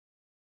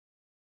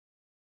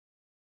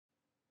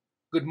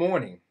Good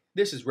morning.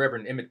 This is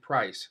Reverend Emmett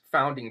Price,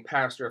 founding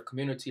pastor of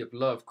Community of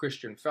Love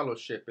Christian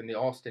Fellowship in the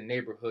Allston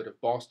neighborhood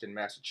of Boston,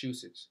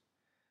 Massachusetts.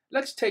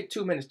 Let's take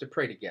 2 minutes to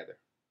pray together.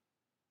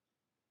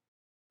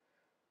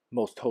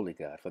 Most holy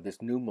God, for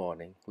this new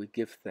morning, we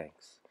give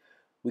thanks.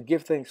 We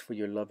give thanks for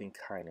your loving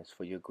kindness,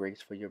 for your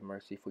grace, for your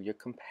mercy, for your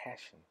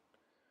compassion,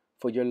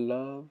 for your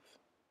love,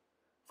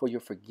 for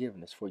your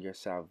forgiveness, for your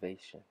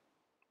salvation,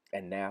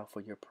 and now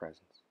for your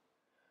presence.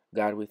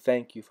 God, we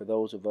thank you for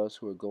those of us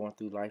who are going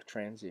through life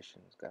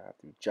transitions, God,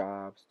 through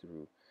jobs,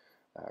 through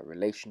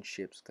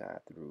relationships, God,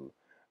 through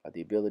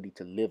the ability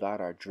to live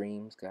out our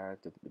dreams, God,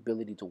 the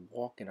ability to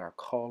walk in our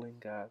calling,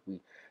 God. We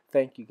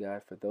thank you,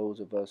 God, for those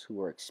of us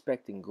who are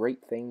expecting great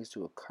things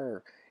to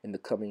occur in the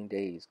coming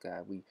days,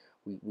 God. We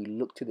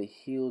look to the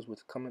hills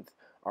with cometh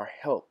our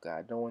help,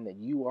 God, knowing that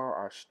you are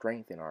our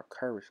strength and our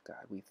courage,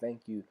 God. We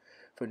thank you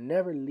for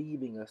never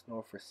leaving us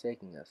nor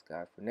forsaking us,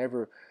 God, for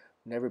never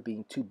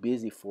being too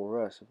busy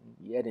for us.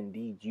 Yet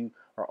indeed you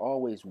are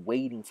always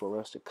waiting for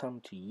us to come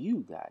to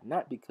you, God,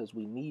 not because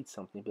we need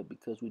something, but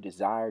because we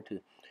desire to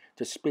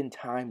spend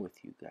time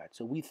with you, God.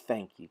 So we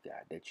thank you,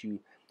 God, that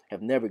you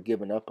have never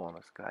given up on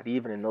us, God,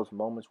 even in those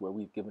moments where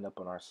we've given up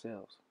on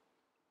ourselves.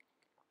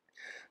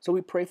 So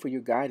we pray for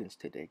your guidance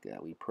today, God.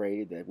 We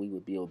pray that we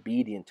would be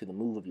obedient to the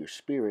move of your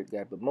spirit,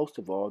 God, but most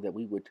of all, that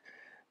we would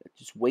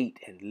just wait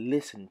and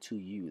listen to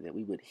you, that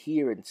we would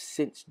hear and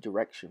sense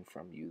direction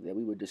from you, that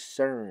we would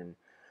discern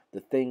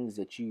the things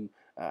that you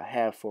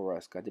have for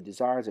us, God, the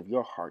desires of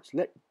your hearts.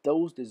 Let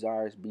those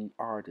desires be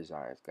our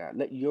desires, God.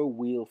 Let your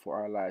will for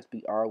our lives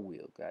be our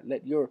will, God.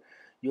 Let your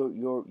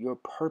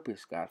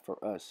purpose, God,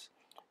 for us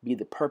be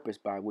the purpose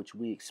by which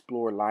we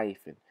explore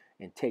life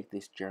and take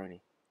this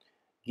journey,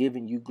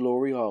 giving you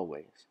glory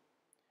always.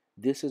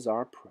 This is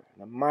our prayer. In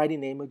the mighty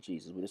name of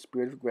Jesus, with a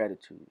spirit of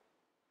gratitude.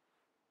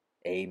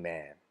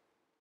 Amen.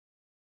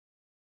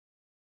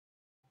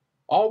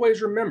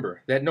 Always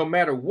remember that no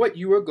matter what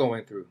you are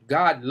going through,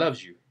 God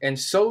loves you, and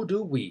so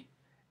do we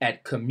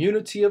at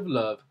Community of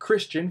Love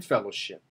Christian Fellowship.